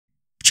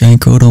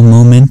GiantGrotle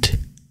moment.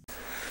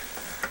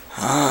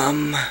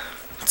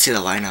 Let's see the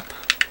lineup.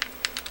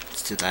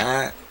 Let's do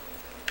that.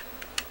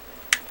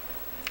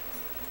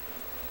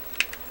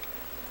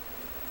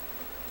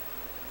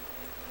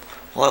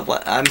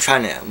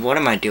 What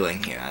am I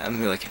doing here?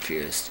 I'm really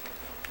confused.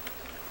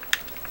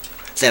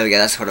 So there we go,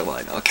 that's what it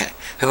was. Okay.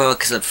 Who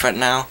looks up front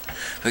now?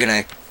 We're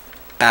gonna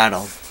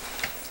battle.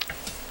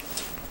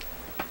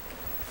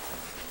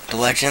 The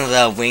Legend of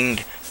the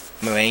Winged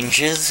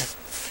Meranges?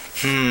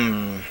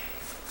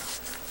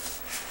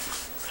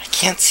 I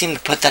can't seem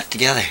to put that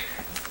together.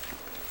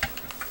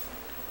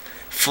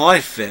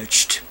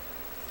 Fly-fetched.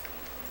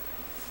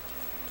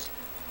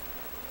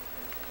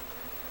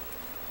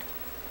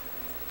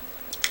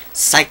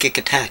 Psychic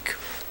attack.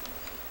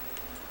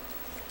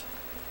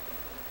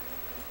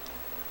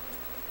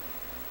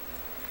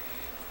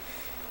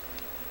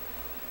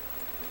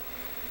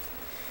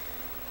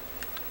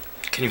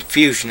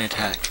 Confusion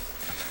attack.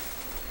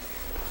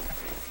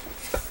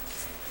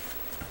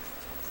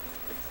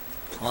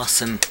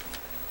 Awesome.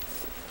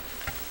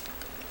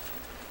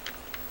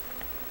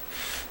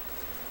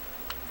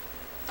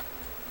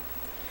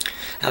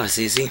 That was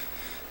easy.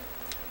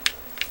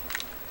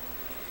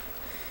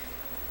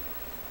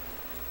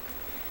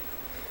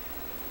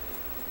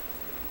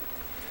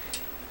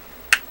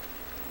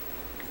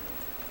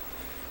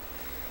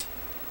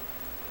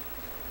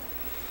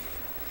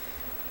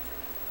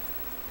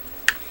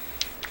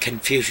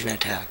 Confusion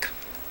attack.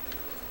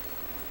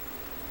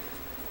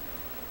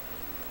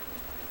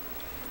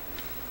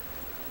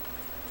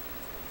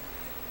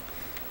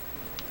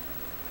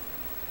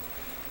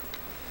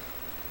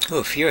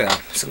 Oh, Fury.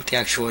 Something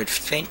actually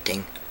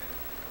fainting.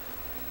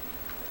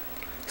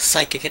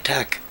 Psychic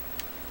attack.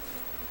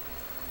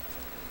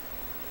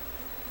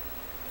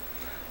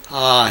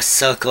 Ah, oh,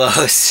 so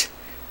close.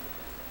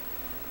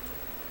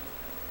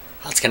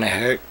 That's gonna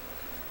hurt.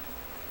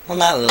 Well,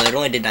 not really. It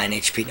only did 9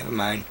 HP. Never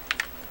mind.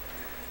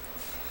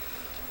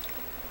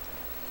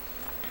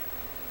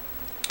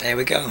 There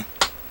we go.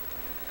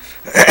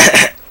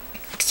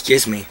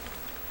 Excuse me.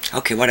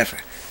 Okay, whatever.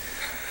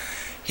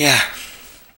 Yeah.